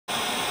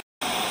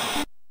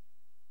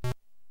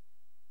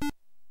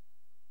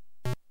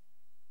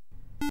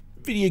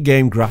Video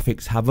game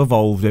graphics have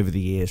evolved over the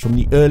years from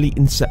the early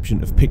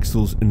inception of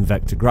pixels and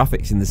vector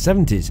graphics in the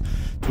 70s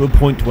to a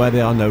point where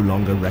they are no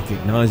longer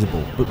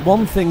recognizable. But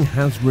one thing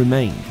has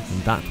remained,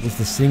 and that was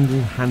the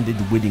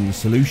single-handed winning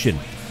solution: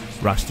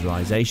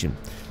 rasterization.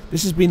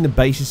 This has been the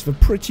basis for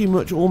pretty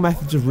much all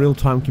methods of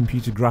real-time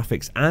computer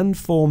graphics and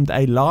formed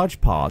a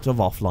large part of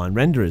offline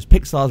renderers.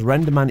 Pixar's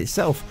RenderMan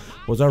itself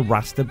was a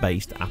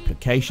raster-based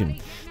application.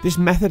 This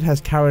method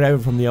has carried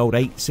over from the old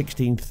 8,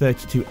 16,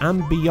 32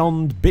 and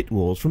beyond bit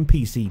wars from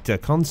PC to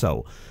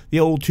console. The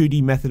old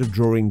 2D method of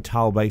drawing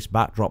tile-based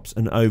backdrops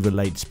and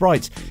overlaid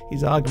sprites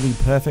is arguably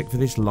perfect for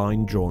this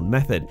line-drawn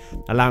method,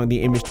 allowing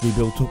the image to be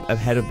built up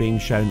ahead of being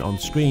shown on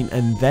screen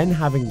and then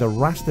having the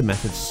raster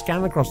method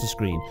scan across the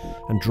screen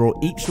and draw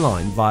each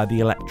line via the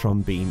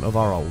electron beam of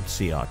our old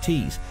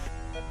CRTs.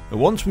 But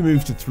once we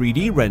moved to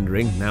 3D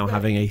rendering, now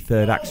having a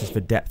third axis for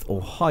depth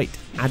or height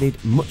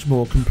added much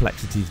more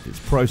complexity to this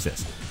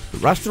process, but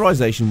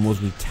rasterization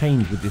was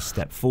retained with this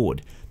step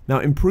forward. Now,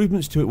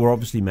 improvements to it were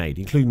obviously made,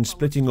 including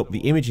splitting up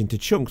the image into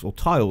chunks or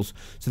tiles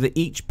so that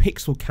each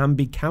pixel can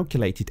be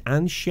calculated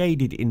and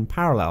shaded in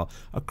parallel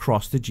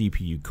across the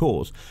GPU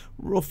cores.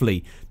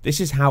 Roughly,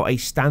 this is how a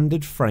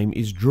standard frame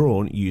is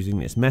drawn using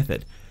this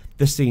method.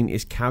 The scene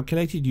is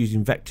calculated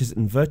using vectors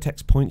and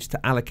vertex points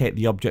to allocate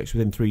the objects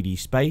within 3D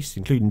space,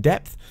 including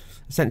depth,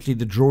 essentially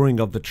the drawing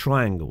of the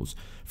triangles.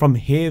 From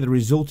here, the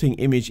resulting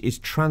image is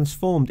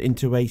transformed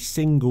into a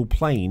single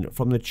plane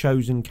from the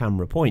chosen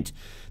camera point.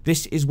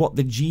 This is what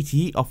the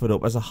GTE offered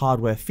up as a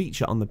hardware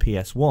feature on the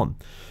PS1,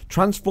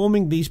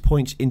 transforming these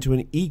points into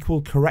an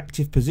equal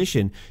corrective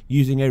position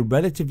using a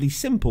relatively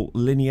simple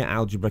linear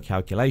algebra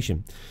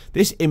calculation.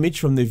 This image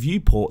from the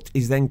viewport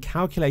is then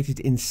calculated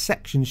in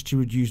sections to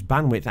reduce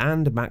bandwidth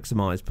and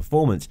maximize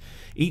performance.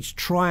 Each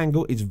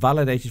triangle is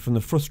validated from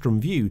the frustum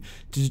view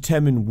to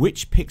determine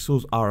which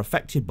pixels are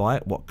affected by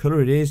it, what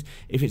color it is,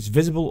 if it's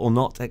visible or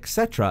not,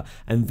 etc.,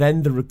 and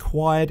then the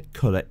required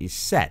color is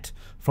set.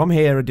 From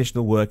here,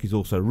 additional work is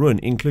also run,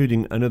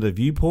 including another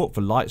viewport for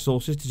light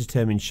sources to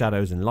determine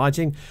shadows and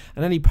lighting,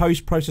 and any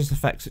post-process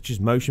effects such as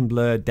motion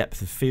blur,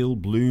 depth of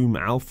field, bloom,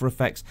 alpha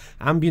effects,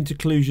 ambient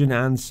occlusion,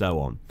 and so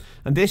on.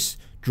 And this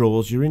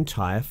draws your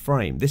entire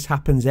frame. This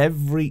happens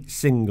every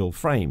single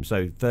frame,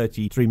 so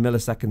 33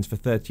 milliseconds for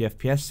 30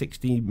 FPS,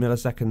 60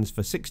 milliseconds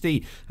for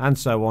 60, and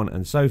so on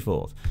and so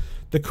forth.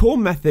 The core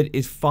method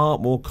is far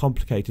more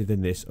complicated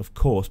than this, of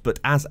course, but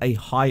as a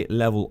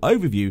high-level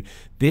overview,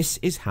 this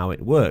is how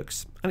it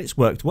works, and it's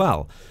worked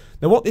well.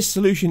 Now, what this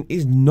solution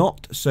is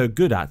not so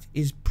good at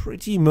is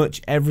pretty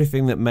much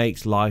everything that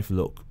makes life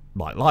look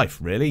like life,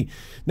 really,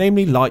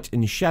 namely light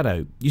and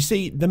shadow. You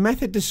see, the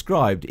method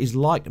described is,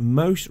 like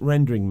most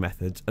rendering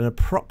methods, an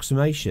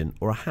approximation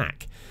or a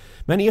hack.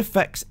 Many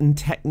effects and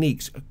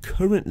techniques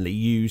currently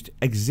used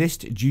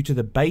exist due to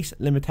the base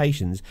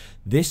limitations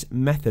this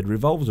method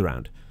revolves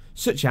around,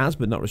 such as,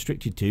 but not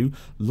restricted to,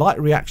 light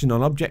reaction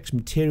on objects,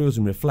 materials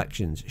and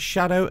reflections,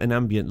 shadow and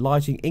ambient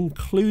lighting,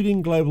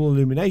 including global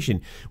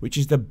illumination, which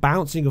is the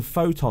bouncing of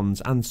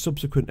photons and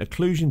subsequent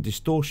occlusion,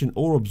 distortion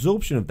or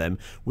absorption of them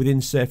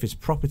within surface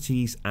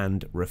properties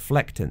and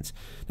reflectance.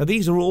 Now,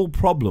 these are all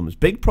problems,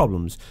 big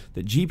problems,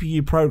 that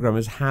GPU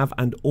programmers have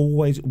and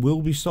always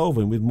will be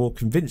solving with more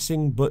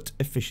convincing but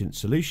efficient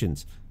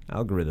solutions,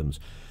 algorithms.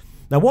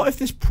 Now, what if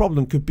this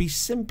problem could be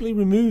simply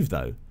removed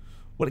though?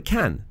 Well, it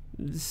can.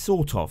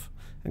 Sort of.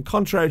 And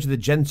contrary to the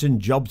Jensen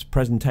Jobs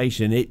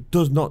presentation, it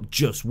does not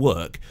just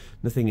work.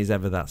 Nothing is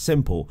ever that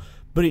simple.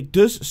 But it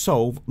does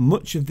solve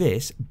much of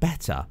this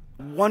better.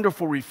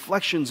 Wonderful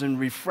reflections and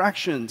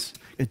refractions.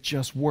 It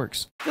just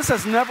works. This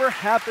has never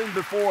happened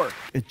before.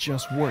 It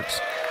just works.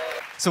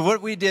 So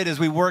what we did is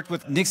we worked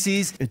with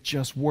Nixie's. It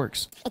just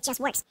works. It just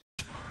works.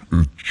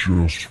 It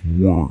just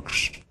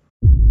works.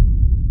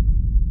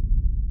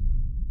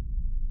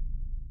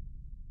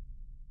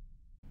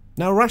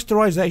 Now,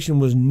 rasterization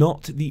was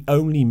not the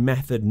only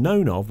method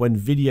known of when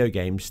video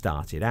games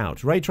started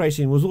out. Ray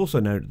tracing was also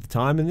known at the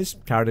time, and this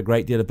carried a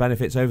great deal of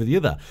benefits over the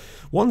other.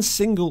 One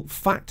single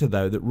factor,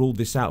 though, that ruled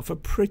this out for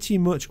pretty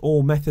much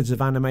all methods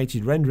of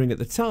animated rendering at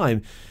the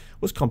time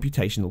was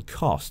computational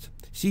cost.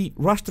 See,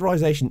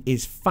 rasterization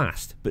is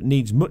fast, but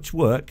needs much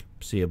work,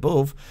 see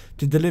above,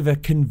 to deliver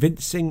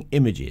convincing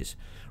images.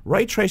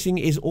 Ray tracing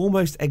is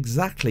almost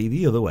exactly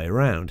the other way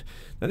around.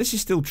 Now, this is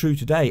still true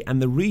today,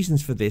 and the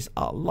reasons for this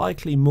are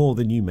likely more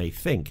than you may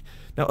think.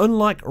 Now,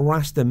 unlike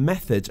raster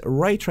methods,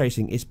 ray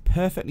tracing is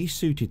perfectly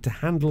suited to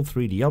handle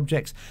 3D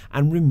objects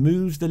and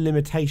removes the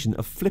limitation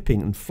of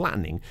flipping and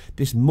flattening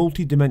this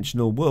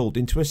multi-dimensional world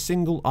into a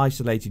single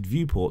isolated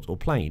viewport or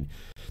plane.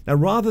 Now,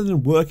 rather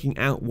than working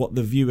out what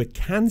the viewer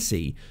can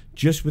see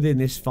just within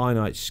this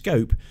finite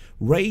scope,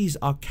 rays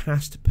are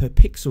cast per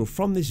pixel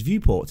from this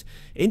viewport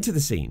into the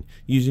scene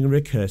using a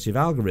recursive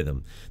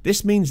algorithm.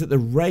 This means that the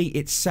ray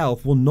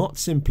itself will not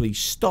simply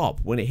stop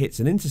when it hits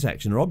an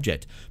intersection or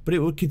object, but it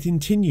will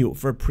continue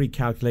for a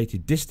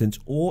pre-calculated distance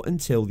or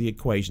until the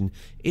equation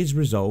is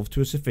resolved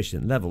to a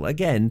sufficient level,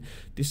 again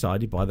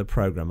decided by the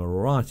programmer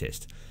or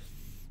artist.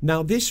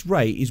 Now this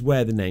ray is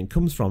where the name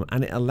comes from,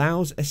 and it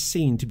allows a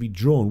scene to be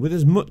drawn with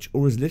as much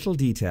or as little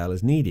detail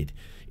as needed.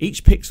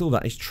 Each pixel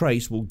that is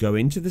traced will go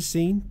into the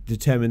scene,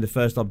 determine the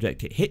first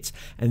object it hits,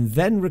 and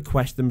then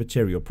request the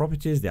material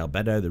properties, the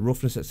albedo, the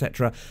roughness,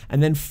 etc.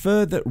 And then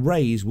further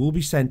rays will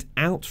be sent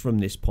out from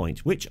this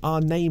point, which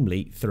are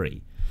namely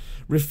 3.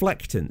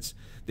 Reflectance.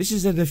 This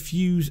is a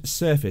diffuse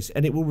surface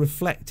and it will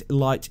reflect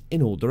light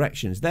in all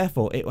directions.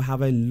 Therefore, it will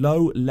have a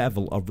low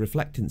level of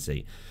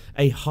reflectancy.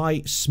 A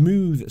high,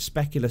 smooth,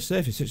 specular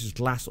surface such as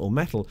glass or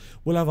metal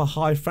will have a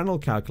high Fresnel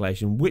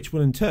calculation, which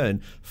will in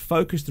turn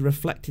focus the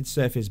reflected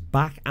surface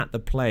back at the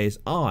player's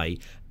eye,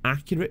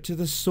 accurate to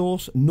the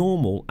source,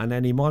 normal, and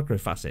any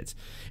microfacets.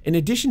 In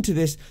addition to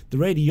this, the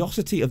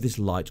radiosity of this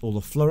light, or the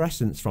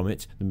fluorescence from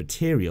it, the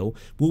material,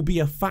 will be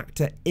a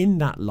factor in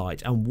that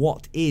light and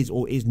what is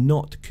or is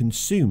not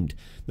consumed.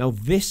 Now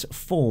this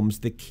forms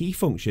the key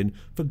function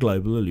for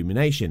global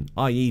illumination,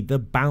 i.e. the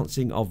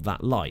bouncing of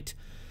that light.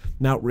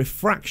 Now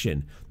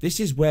refraction, this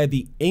is where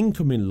the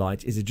incoming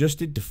light is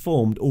adjusted,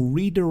 deformed, or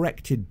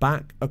redirected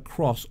back,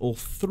 across, or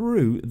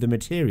through the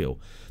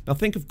material. Now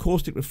think of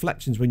caustic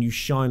reflections when you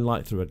shine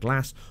light through a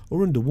glass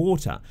or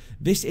underwater.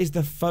 This is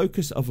the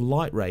focus of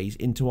light rays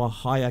into a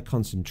higher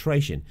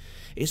concentration.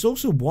 It's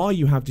also why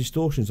you have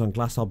distortions on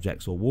glass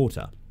objects or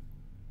water.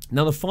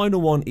 Now the final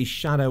one is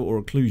shadow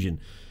or occlusion.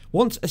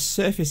 Once a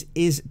surface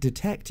is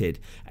detected,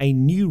 a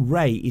new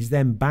ray is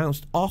then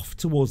bounced off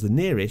towards the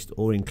nearest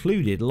or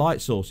included light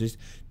sources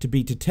to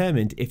be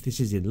determined if this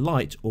is in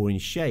light or in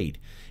shade.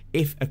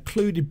 If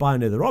occluded by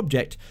another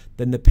object,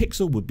 then the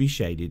pixel would be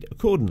shaded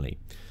accordingly.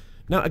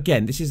 Now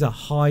again, this is a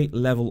high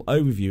level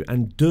overview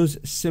and does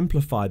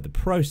simplify the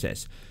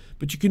process,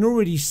 but you can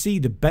already see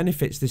the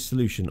benefits this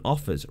solution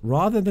offers.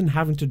 Rather than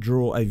having to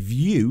draw a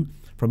view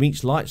from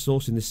each light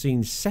source in the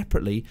scene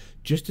separately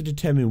just to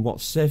determine what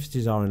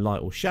surfaces are in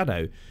light or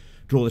shadow,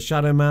 draw the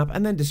shadow map,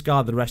 and then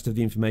discard the rest of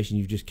the information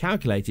you've just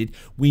calculated,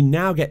 we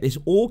now get this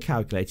all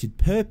calculated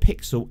per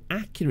pixel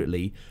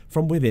accurately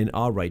from within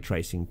our ray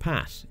tracing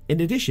path. In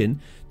addition,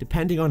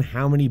 depending on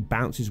how many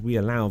bounces we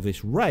allow of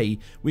this ray,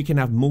 we can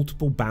have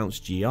multiple bounce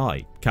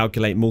GI,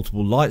 calculate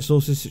multiple light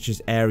sources such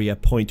as area,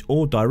 point,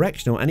 or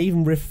directional, and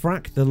even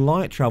refract the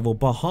light travel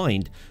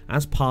behind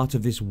as part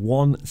of this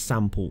one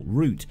sample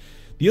route.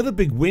 The other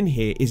big win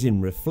here is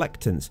in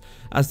reflectance,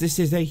 as this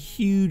is a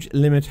huge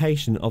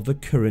limitation of the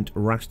current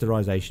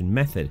rasterization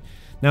method.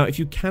 Now, if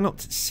you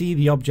cannot see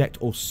the object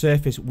or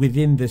surface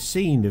within the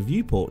scene, the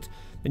viewport,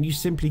 then you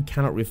simply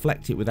cannot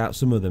reflect it without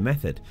some other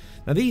method.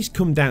 Now, these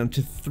come down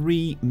to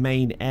 3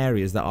 main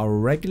areas that are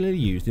regularly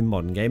used in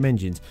modern game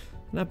engines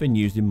and have been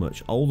used in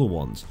much older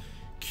ones.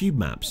 Cube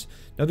maps.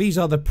 Now these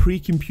are the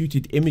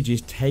pre-computed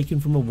images taken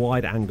from a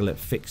wide angle at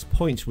fixed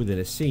points within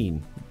a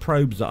scene,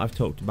 probes that I've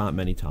talked about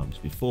many times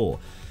before.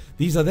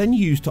 These are then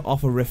used to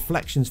offer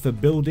reflections for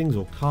buildings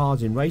or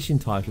cars in racing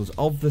titles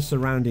of the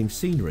surrounding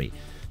scenery.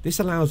 This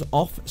allows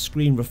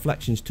off-screen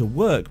reflections to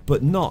work,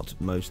 but not,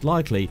 most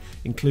likely,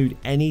 include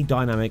any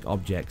dynamic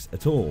objects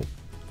at all.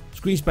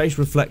 Screen space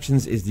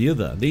reflections is the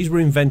other. These were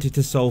invented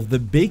to solve the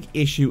big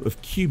issue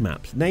of cube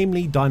maps,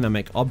 namely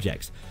dynamic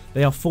objects.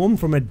 They are formed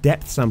from a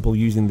depth sample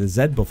using the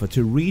Z buffer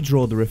to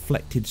redraw the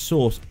reflected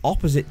source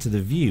opposite to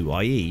the view,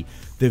 i.e.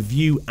 the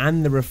view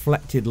and the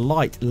reflected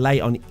light lay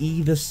on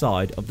either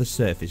side of the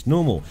surface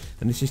normal,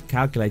 and this is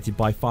calculated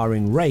by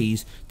firing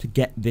rays to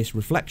get this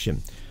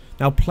reflection.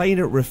 Now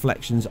planar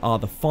reflections are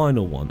the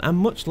final one, and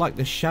much like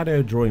the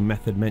shadow drawing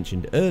method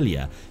mentioned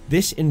earlier,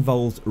 this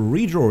involves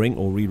redrawing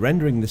or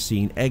re-rendering the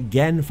scene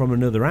again from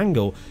another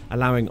angle,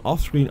 allowing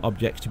off-screen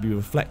objects to be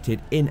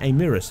reflected in a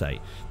mirror, say.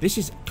 This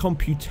is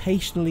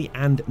computationally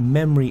and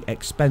memory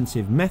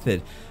expensive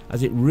method,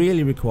 as it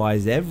really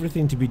requires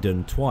everything to be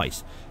done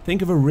twice.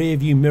 Think of a rear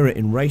view mirror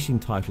in racing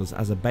titles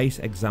as a base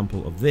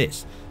example of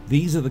this.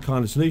 These are the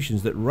kind of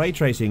solutions that ray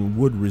tracing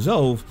would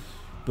resolve,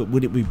 but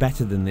would it be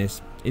better than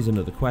this is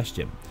another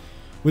question.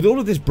 With all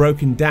of this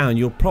broken down,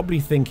 you're probably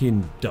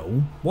thinking,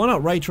 "Duh, why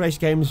not ray trace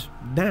games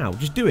now?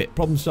 Just do it,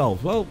 problem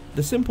solved." Well,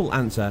 the simple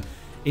answer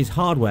is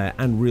hardware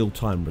and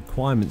real-time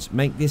requirements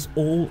make this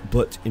all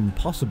but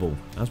impossible.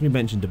 As we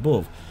mentioned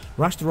above,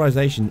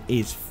 rasterization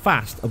is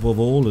fast above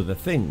all other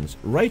things.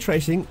 Ray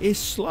tracing is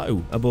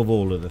slow above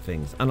all other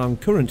things, and on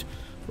current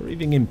or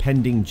even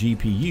impending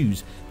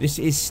GPUs, this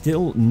is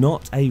still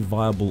not a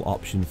viable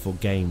option for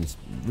games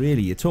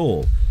really at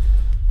all.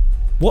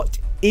 What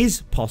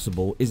is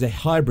possible is a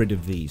hybrid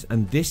of these,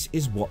 and this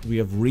is what we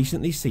have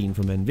recently seen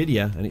from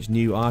Nvidia and its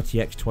new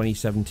RTX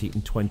 2070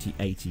 and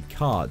 2080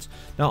 cards.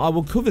 Now I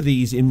will cover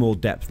these in more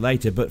depth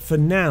later, but for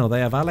now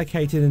they have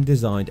allocated and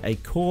designed a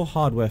core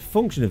hardware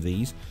function of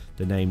these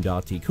the named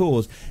RT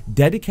cores,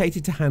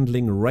 dedicated to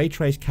handling ray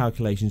trace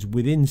calculations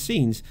within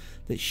scenes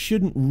that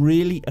shouldn't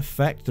really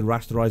affect the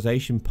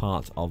rasterization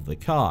part of the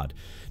card.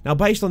 Now,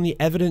 based on the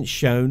evidence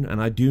shown,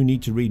 and I do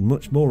need to read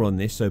much more on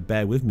this, so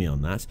bear with me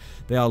on that,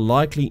 they are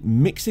likely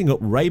mixing up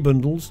ray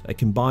bundles, a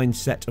combined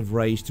set of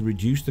rays to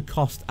reduce the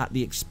cost at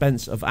the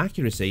expense of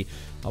accuracy.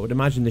 I would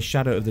imagine the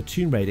shadow of the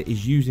Tomb Raider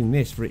is using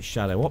this for its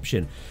shadow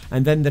option,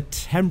 and then the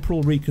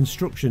temporal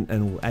reconstruction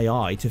and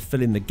AI to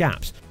fill in the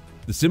gaps.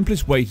 The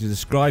simplest way to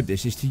describe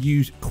this is to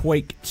use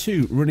Quake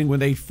 2 running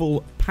with a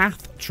full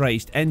path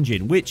traced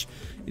engine, which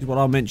is what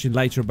I'll mention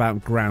later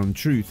about ground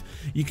truth.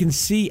 You can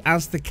see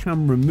as the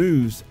camera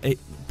moves, it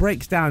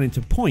breaks down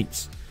into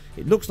points.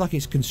 It looks like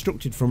it's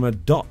constructed from a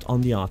dot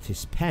on the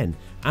artist's pen.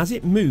 As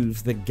it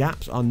moves, the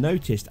gaps are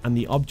noticed and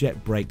the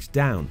object breaks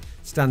down,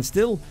 stands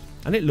still,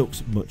 and it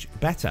looks much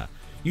better.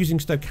 Using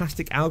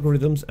stochastic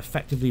algorithms,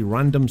 effectively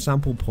random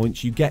sample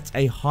points, you get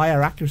a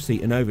higher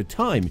accuracy, and over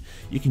time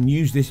you can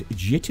use this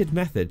jittered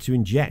method to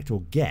inject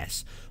or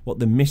guess what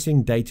the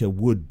missing data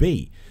would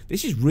be.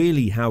 This is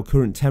really how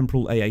current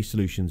temporal AA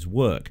solutions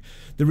work.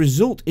 The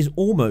result is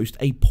almost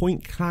a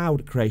point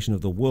cloud creation of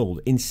the world.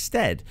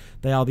 Instead,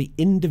 they are the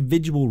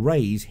individual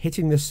rays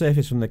hitting the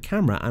surface from the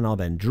camera and are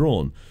then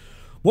drawn.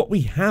 What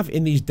we have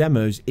in these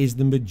demos is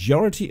the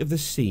majority of the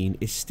scene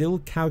is still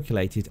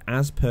calculated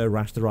as per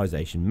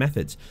rasterization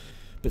methods,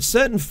 but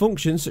certain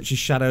functions such as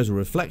shadows or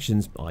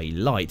reflections, i.e.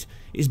 light,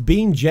 is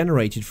being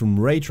generated from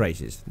ray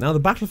traces. Now, the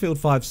Battlefield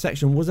 5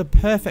 section was a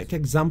perfect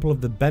example of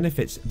the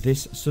benefits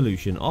this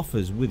solution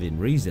offers within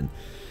reason.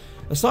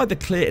 Aside the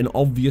clear and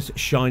obvious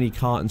shiny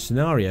carton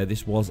scenario,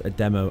 this was a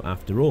demo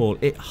after all,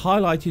 it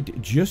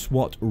highlighted just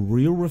what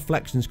real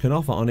reflections can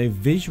offer on a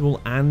visual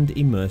and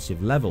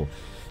immersive level.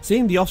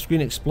 Seeing the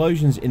off-screen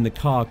explosions in the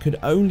car could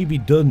only be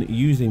done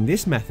using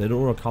this method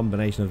or a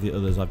combination of the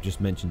others I've just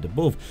mentioned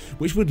above,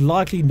 which would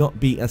likely not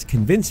be as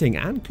convincing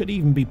and could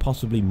even be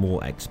possibly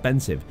more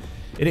expensive.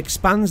 It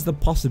expands the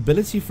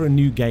possibility for a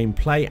new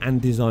gameplay and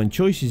design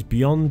choices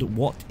beyond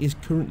what is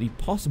currently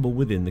possible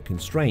within the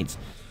constraints.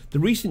 The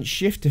recent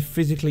shift to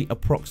physically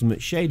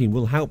approximate shading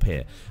will help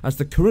here, as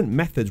the current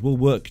methods will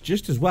work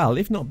just as well,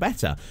 if not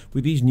better,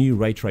 with these new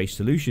ray trace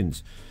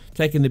solutions.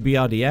 Taking the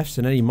BRDFs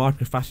and any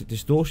microfacet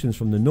distortions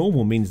from the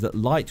normal means that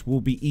light will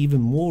be even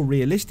more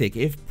realistic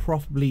if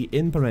properly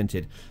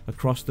implemented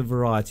across the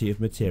variety of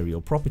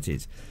material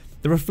properties.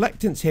 The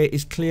reflectance here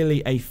is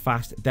clearly a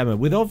fast demo,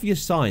 with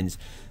obvious signs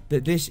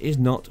that this is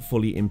not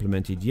fully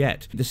implemented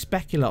yet. The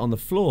specular on the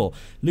floor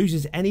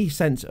loses any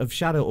sense of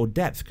shadow or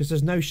depth because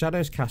there's no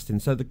shadows casting,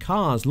 so the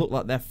cars look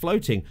like they're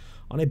floating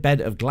on a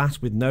bed of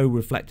glass with no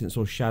reflectance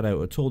or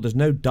shadow at all. There's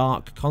no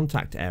dark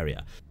contact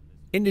area.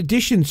 In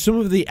addition, some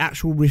of the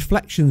actual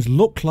reflections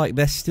look like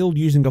they're still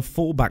using a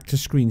fallback to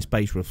screen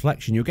space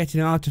reflection. You're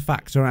getting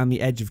artifacts around the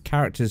edge of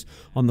characters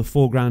on the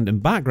foreground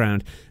and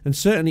background, and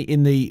certainly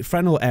in the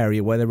Fresnel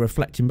area where they're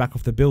reflecting back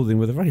off the building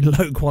with a very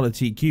low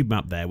quality cube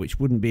map there, which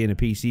wouldn't be in a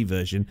PC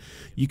version.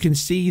 You can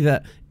see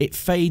that it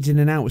fades in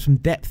and out with some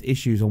depth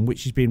issues on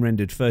which is being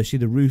rendered first. See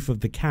the roof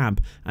of the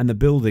cab and the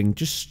building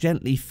just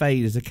gently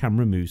fade as the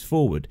camera moves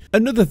forward.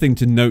 Another thing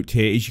to note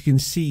here is you can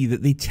see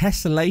that the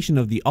tessellation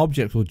of the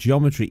object or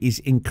geometry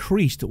is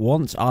increased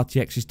once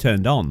RTX is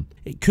turned on.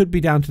 It could be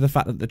down to the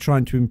fact that they're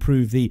trying to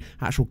improve the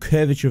actual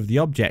curvature of the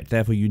object,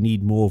 therefore you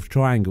need more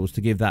triangles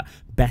to give that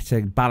better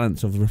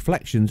balance of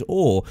reflections,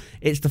 or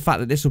it's the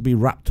fact that this will be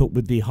wrapped up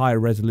with the higher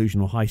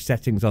resolution or high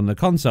settings on the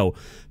console.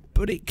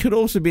 But it could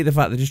also be the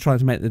fact they're just trying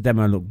to make the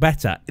demo look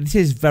better. This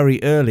is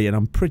very early, and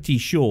I'm pretty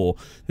sure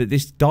that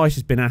this DICE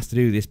has been asked to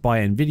do this by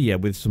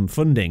Nvidia with some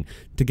funding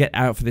to get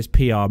out for this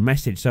PR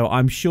message. So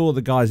I'm sure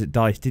the guys at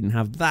DICE didn't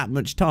have that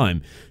much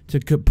time to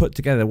put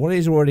together what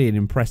is already an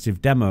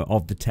impressive demo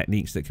of the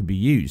techniques that can be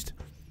used.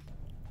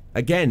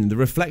 Again, the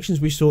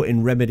reflections we saw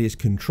in Remedy's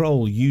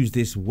Control use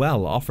this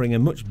well, offering a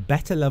much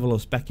better level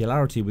of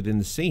specularity within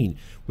the scene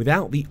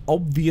without the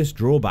obvious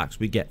drawbacks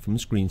we get from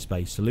screen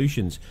space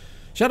solutions.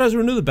 Shadows are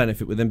another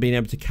benefit, with them being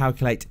able to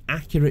calculate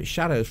accurate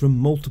shadows from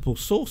multiple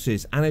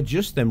sources and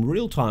adjust them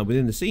real time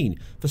within the scene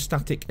for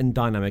static and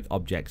dynamic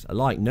objects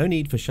alike. No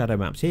need for shadow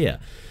maps here.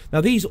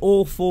 Now, these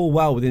all fall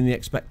well within the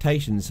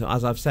expectations,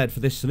 as I've said,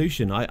 for this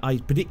solution. I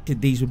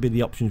predicted these would be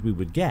the options we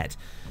would get,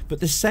 but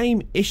the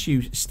same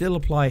issues still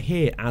apply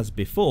here as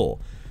before.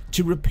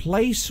 To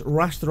replace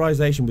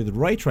rasterization with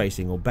ray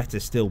tracing, or better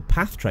still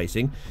path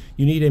tracing,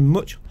 you need a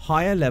much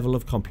higher level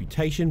of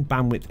computation,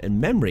 bandwidth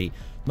and memory,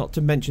 not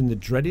to mention the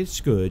dreaded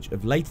scourge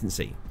of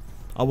latency.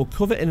 I will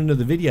cover in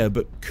another video,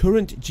 but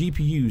current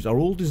GPUs are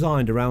all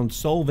designed around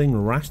solving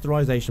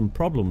rasterization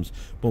problems,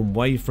 from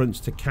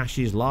wavefronts to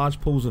caches,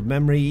 large pools of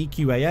memory,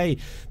 EQAA.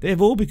 They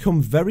have all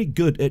become very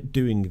good at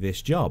doing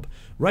this job.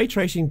 Ray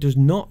tracing does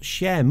not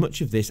share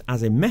much of this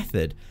as a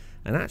method,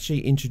 and actually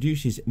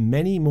introduces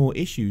many more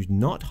issues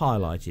not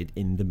highlighted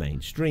in the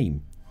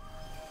mainstream.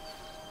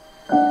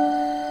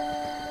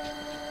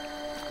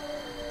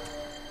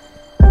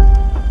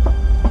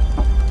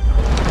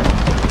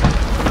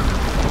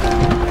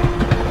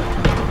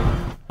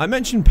 I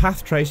mentioned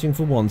path tracing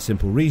for one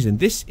simple reason.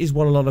 This is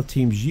what a lot of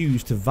teams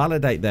use to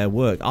validate their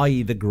work,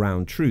 i.e. the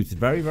ground truth. It's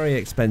very, very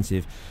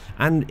expensive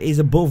and is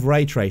above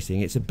ray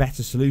tracing. It's a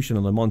better solution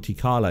on the Monte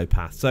Carlo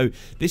path. So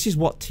this is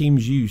what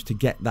teams use to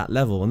get that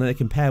level, and then they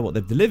compare what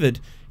they've delivered.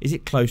 Is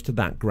it close to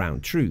that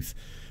ground truth?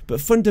 But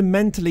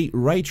fundamentally,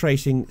 ray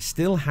tracing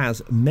still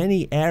has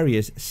many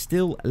areas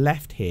still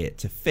left here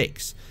to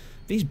fix.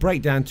 These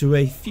break down to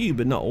a few,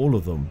 but not all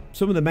of them.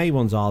 Some of the main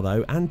ones are,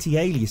 though,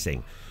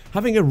 anti-aliasing.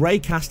 Having a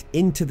raycast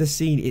into the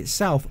scene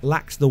itself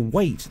lacks the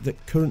weight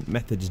that current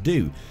methods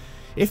do.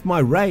 If my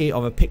ray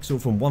of a pixel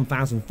from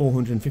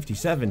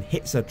 1457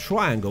 hits a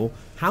triangle,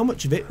 how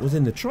much of it was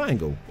in the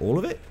triangle? All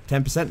of it?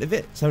 10% of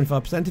it?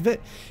 75% of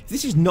it? If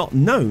this is not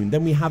known,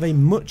 then we have a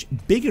much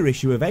bigger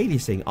issue of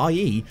aliasing,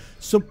 i.e.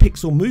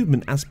 subpixel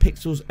movement as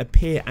pixels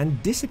appear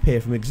and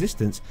disappear from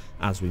existence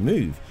as we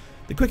move.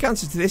 The quick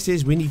answer to this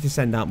is we need to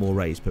send out more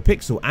rays per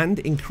pixel and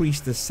increase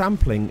the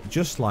sampling,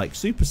 just like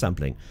super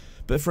sampling.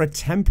 But for a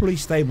temporally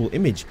stable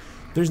image,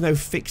 there is no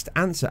fixed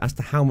answer as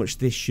to how much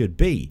this should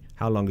be.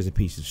 How long is a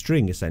piece of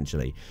string,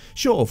 essentially?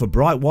 Sure, for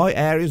bright white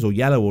areas or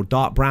yellow or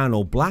dark brown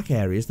or black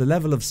areas, the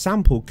level of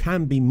sample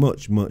can be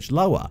much, much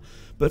lower.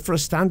 But for a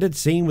standard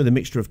scene with a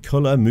mixture of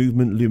colour,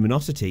 movement,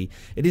 luminosity,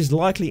 it is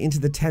likely into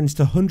the tens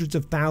to hundreds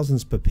of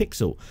thousands per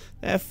pixel.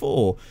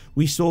 Therefore,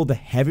 we saw the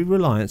heavy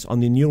reliance on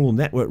the neural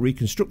network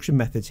reconstruction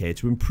methods here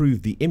to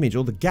improve the image,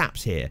 or the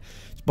gaps here,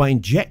 by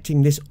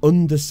injecting this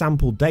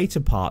undersampled data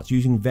parts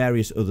using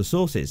various other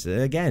sources.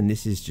 Again,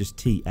 this is just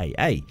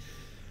TAA.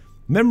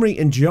 Memory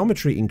and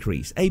geometry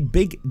increase. A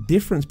big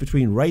difference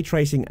between ray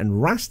tracing and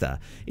raster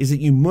is that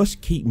you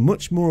must keep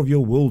much more of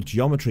your world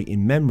geometry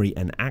in memory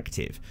and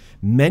active.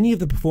 Many of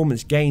the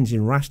performance gains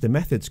in raster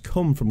methods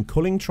come from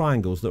culling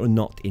triangles that are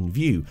not in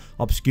view,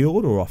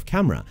 obscured or off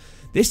camera.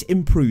 This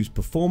improves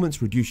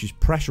performance, reduces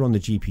pressure on the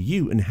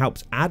GPU, and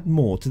helps add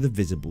more to the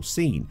visible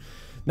scene.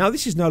 Now,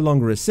 this is no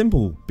longer as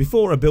simple.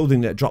 Before, a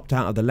building that dropped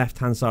out of the left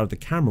hand side of the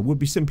camera would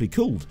be simply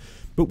cooled.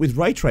 But with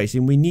ray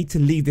tracing, we need to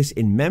leave this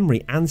in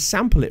memory and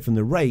sample it from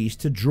the rays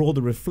to draw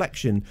the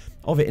reflection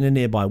of it in a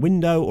nearby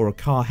window or a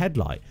car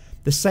headlight.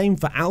 The same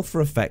for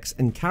alpha effects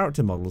and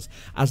character models.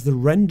 As the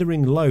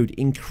rendering load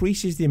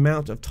increases, the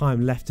amount of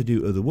time left to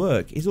do other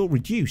work is all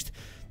reduced.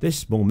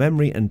 This more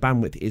memory and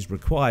bandwidth is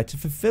required to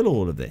fulfill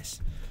all of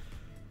this.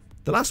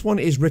 The last one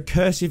is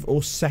recursive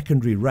or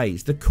secondary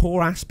rays, the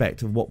core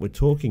aspect of what we're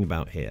talking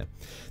about here.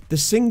 The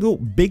single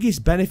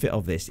biggest benefit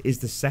of this is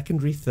the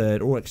secondary,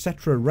 third, or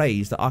etc.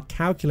 rays that are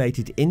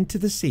calculated into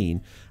the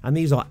scene, and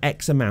these are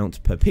X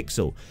amount per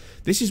pixel.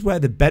 This is where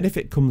the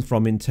benefit comes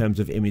from in terms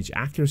of image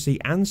accuracy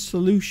and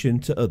solution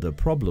to other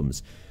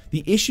problems.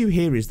 The issue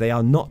here is they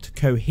are not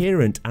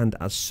coherent, and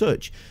as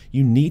such,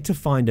 you need to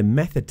find a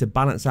method to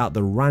balance out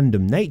the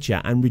random nature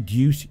and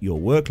reduce your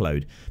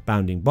workload,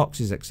 bounding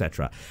boxes,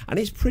 etc. And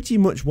it's pretty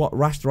much what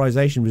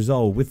rasterization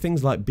resolved with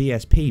things like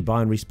BSP,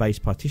 binary space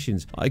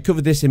partitions. I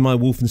covered this in my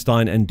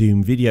Wolfenstein and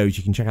Doom videos.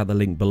 You can check out the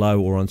link below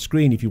or on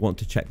screen if you want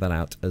to check that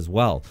out as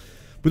well.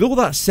 With all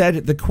that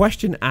said, the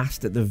question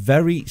asked at the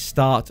very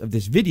start of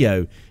this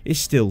video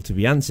is still to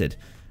be answered.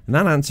 And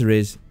that answer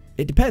is,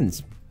 it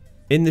depends.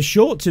 In the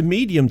short to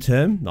medium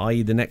term,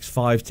 i.e. the next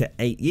 5 to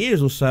 8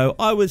 years or so,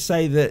 I would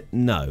say that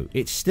no,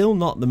 it's still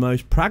not the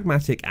most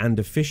pragmatic and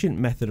efficient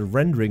method of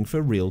rendering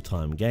for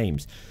real-time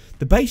games.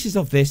 The basis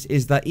of this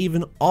is that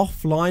even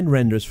offline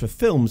renderers for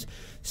films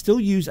still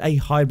use a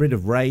hybrid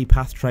of ray,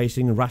 path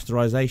tracing and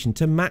rasterization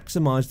to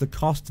maximize the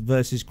cost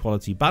versus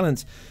quality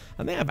balance,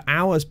 and they have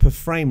hours per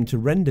frame to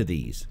render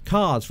these.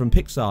 Cars from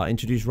Pixar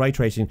introduced ray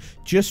tracing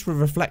just for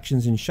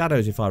reflections and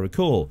shadows, if I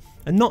recall,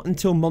 and not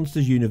until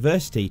Monsters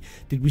University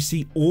did we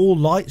see all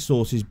light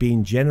sources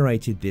being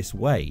generated this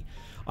way.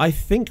 I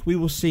think we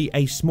will see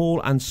a small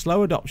and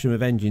slow adoption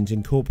of engines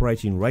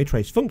incorporating ray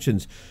trace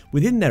functions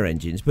within their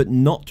engines, but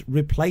not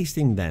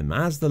replacing them,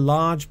 as the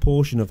large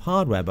portion of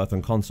hardware both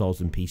on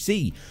consoles and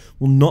PC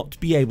will not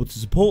be able to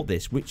support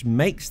this, which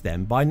makes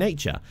them by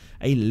nature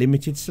a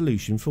limited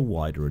solution for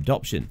wider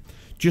adoption.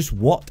 Just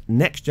what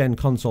next-gen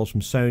consoles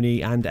from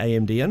Sony and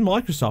AMD and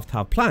Microsoft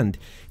have planned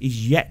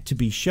is yet to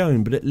be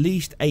shown, but at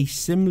least a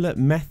similar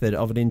method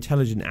of an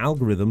intelligent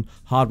algorithm,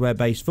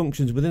 hardware-based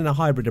functions within a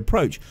hybrid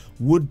approach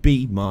would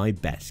be my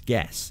best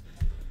guess.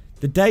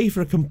 The day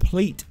for a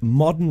complete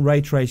modern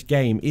ray trace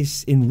game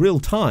is, in real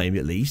time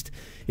at least,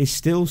 is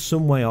still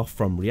some way off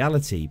from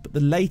reality, but the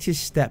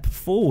latest step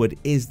forward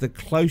is the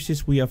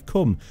closest we have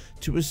come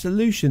to a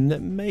solution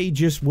that may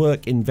just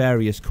work in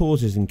various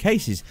causes and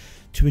cases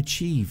to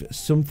achieve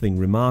something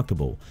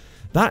remarkable.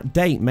 That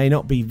date may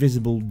not be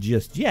visible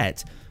just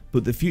yet,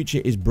 but the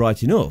future is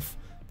bright enough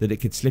that it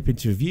could slip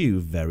into view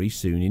very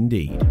soon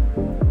indeed.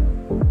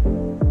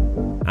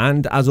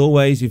 And as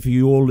always, if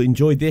you all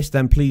enjoyed this,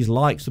 then please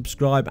like,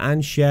 subscribe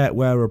and share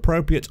where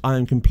appropriate. I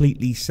am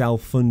completely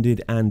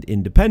self-funded and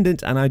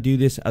independent, and I do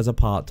this as a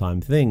part-time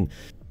thing.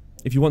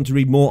 If you want to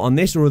read more on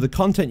this or other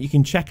content, you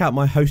can check out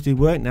my hosted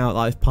work now that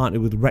I've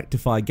partnered with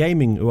Rectify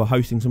Gaming, who are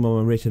hosting some of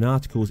my written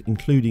articles,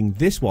 including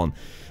this one.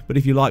 But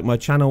if you like my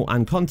channel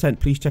and content,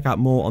 please check out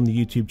more on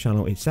the YouTube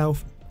channel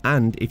itself.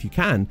 and if you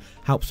can,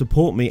 help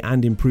support me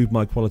and improve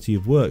my quality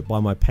of work by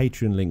my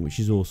Patreon link, which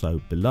is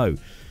also below.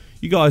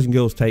 You guys and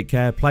girls take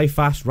care, play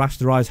fast,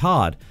 rasterize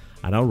hard,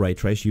 and I'll ray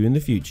trace you in the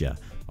future.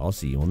 I'll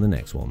see you on the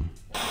next one.